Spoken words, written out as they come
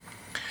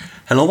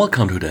Hello,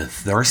 welcome to the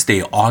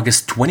Thursday,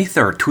 August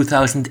 23rd,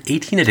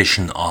 2018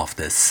 edition of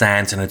the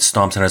SANS and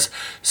Storm Center's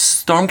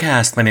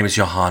StormCast. My name is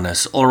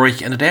Johannes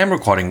Ulrich and today I'm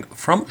recording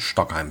from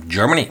Stockholm,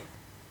 Germany.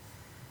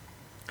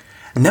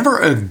 Never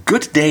a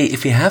good day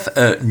if you have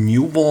a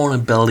new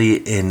vulnerability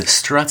in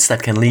struts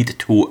that can lead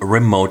to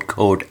remote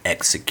code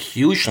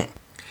execution.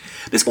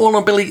 This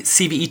vulnerability,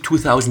 CVE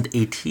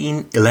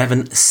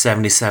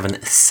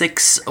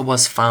 2018-1177-6,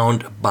 was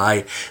found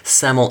by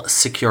SAML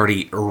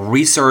Security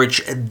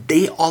Research.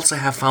 They also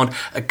have found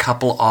a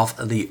couple of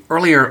the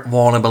earlier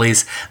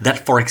vulnerabilities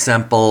that, for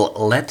example,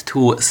 led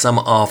to some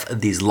of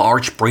these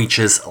large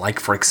breaches, like,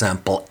 for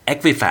example,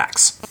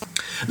 Equifax.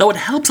 Now, what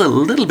helps a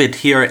little bit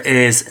here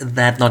is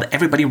that not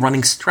everybody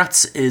running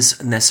struts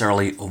is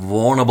necessarily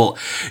vulnerable.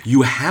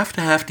 You have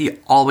to have the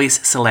always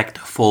select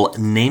full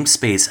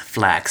namespace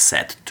flag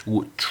set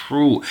to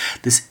true.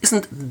 This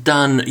isn't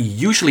done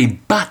usually,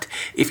 but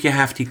if you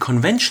have the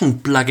convention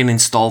plugin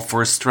installed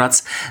for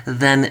struts,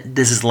 then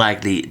this is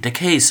likely the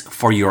case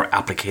for your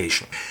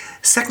application.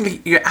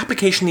 Secondly, your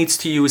application needs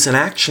to use an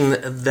action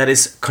that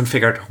is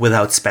configured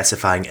without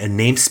specifying a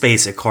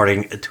namespace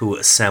according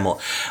to SAML.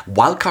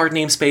 Wildcard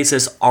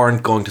namespaces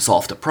aren't going to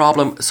solve the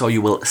problem, so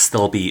you will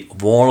still be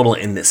vulnerable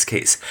in this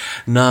case.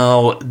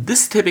 Now,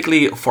 this is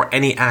typically for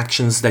any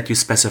actions that you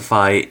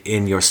specify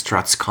in your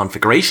struts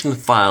configuration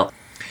file.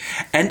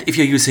 And if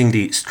you're using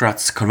the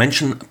struts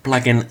convention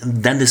plugin,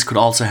 then this could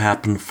also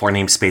happen for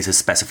namespaces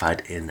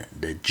specified in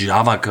the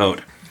Java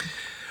code.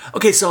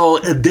 Okay, so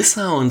this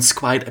sounds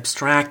quite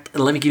abstract.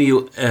 Let me give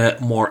you a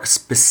more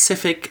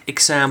specific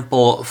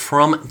example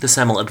from the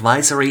SAML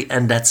advisory,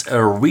 and that's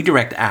a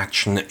redirect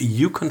action.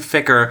 You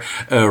configure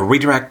a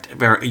redirect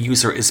where a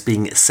user is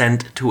being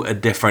sent to a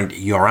different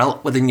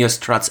URL within your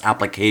struts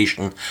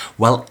application.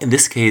 Well, in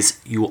this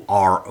case, you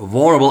are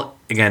vulnerable,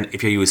 again,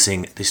 if you're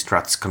using the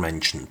struts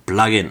convention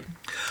plugin.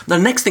 The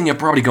next thing you're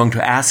probably going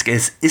to ask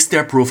is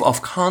there proof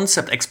of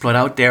concept exploit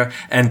out there?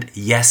 And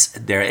yes,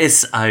 there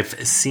is. I've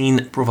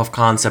seen proof of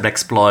concept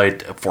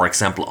exploit, for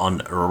example,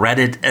 on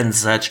Reddit and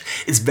such.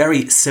 It's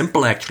very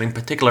simple, actually, in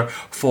particular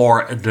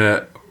for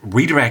the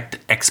redirect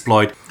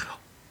exploit.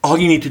 All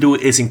you need to do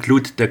is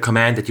include the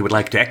command that you would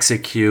like to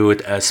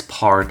execute as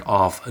part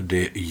of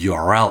the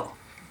URL.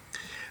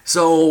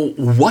 So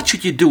what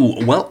should you do?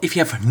 Well, if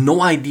you have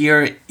no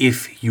idea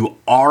if you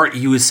are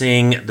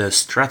using the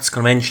struts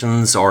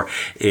conventions or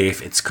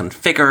if it's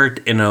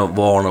configured in a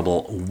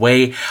vulnerable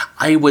way,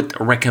 I would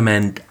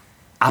recommend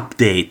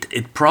update.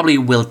 It probably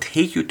will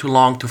take you too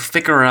long to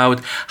figure out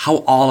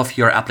how all of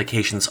your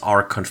applications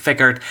are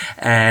configured,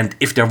 and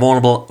if they're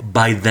vulnerable,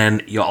 by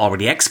then you're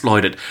already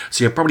exploited.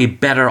 So you're probably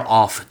better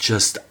off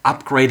just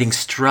upgrading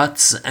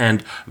struts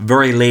and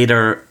very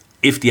later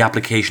if the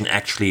application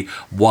actually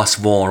was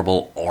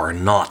vulnerable or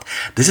not.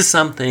 This is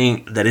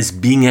something that is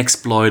being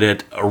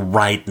exploited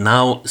right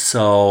now,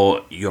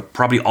 so you're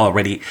probably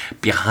already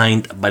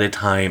behind by the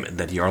time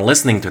that you're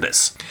listening to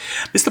this.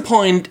 This is the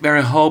point where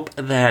I hope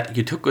that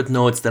you took good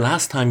notes the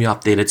last time you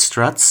updated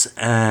struts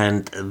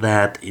and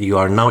that you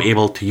are now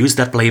able to use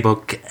that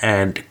playbook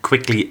and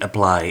quickly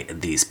apply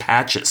these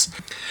patches.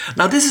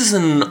 Now, this is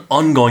an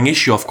ongoing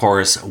issue, of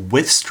course,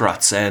 with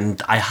struts,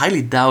 and I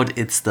highly doubt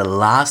it's the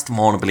last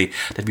vulnerability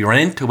that we run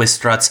into with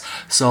struts,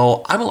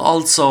 so I will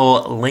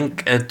also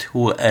link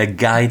to a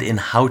guide in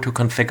how to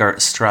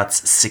configure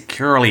struts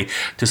securely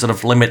to sort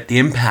of limit the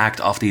impact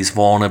of these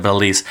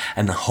vulnerabilities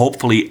and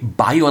hopefully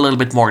buy you a little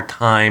bit more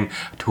time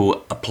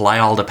to apply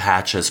all the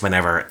patches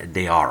whenever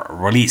they are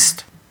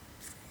released.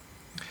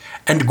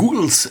 And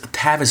Google's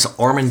Tavis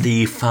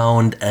Ormandy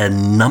found a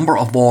number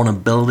of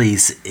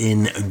vulnerabilities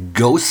in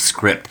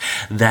Ghostscript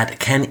that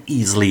can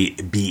easily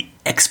be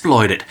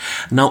exploited.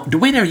 Now, the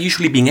way they're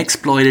usually being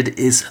exploited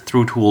is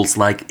through tools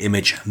like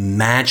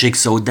ImageMagick,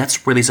 so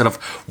that's really sort of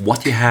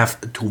what you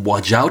have to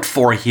watch out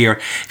for here.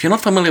 If you're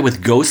not familiar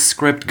with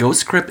Ghostscript,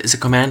 Ghostscript is a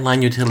command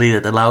line utility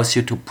that allows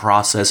you to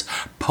process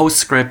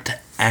PostScript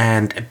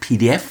and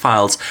PDF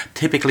files,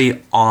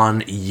 typically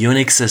on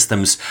Unix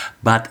systems,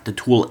 but the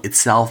tool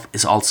itself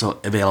is also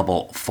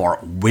available for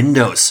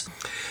Windows.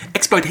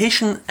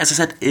 Exploitation, as I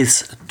said,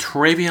 is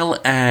trivial,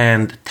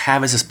 and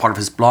Tavis, as part of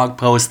his blog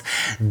post,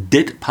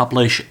 did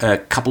publish a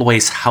couple of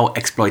ways how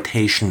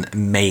exploitation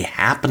may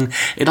happen.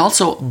 It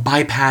also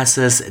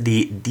bypasses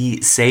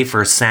the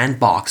safer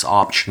sandbox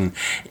option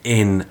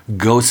in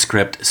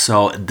Ghostscript,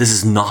 so this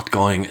is not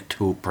going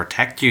to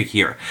protect you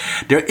here.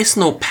 There is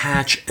no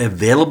patch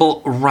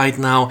available right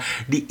now.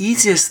 The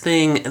easiest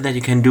thing that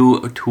you can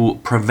do to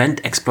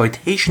prevent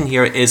exploitation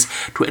here is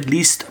to at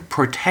least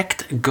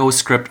protect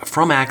Ghostscript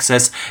from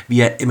access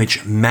via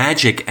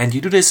ImageMagick, and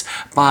you do this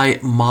by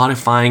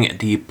modifying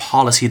the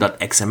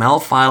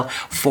policy.xml file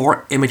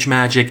for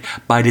ImageMagick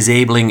by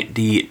disabling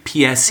the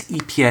PS,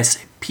 EPS,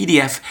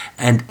 PDF,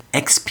 and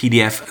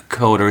XPDF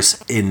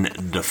coders in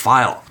the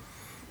file.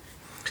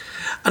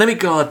 And then we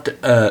got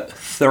a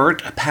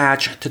third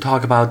patch to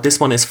talk about. This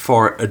one is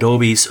for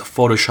Adobe's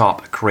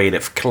Photoshop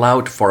Creative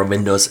Cloud for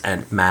Windows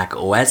and Mac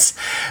OS.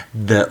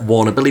 The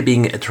vulnerability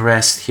being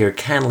addressed here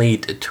can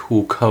lead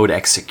to code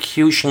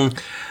execution.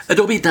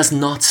 Adobe does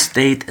not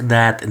state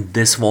that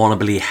this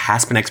vulnerability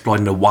has been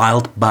exploited in the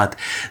wild, but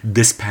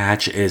this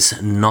patch is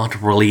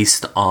not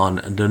released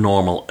on the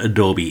normal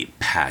Adobe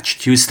Patch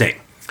Tuesday.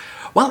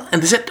 Well,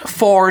 and that's it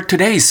for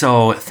today.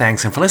 So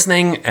thanks for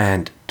listening,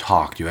 and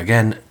talk to you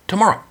again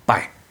tomorrow.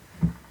 Bye.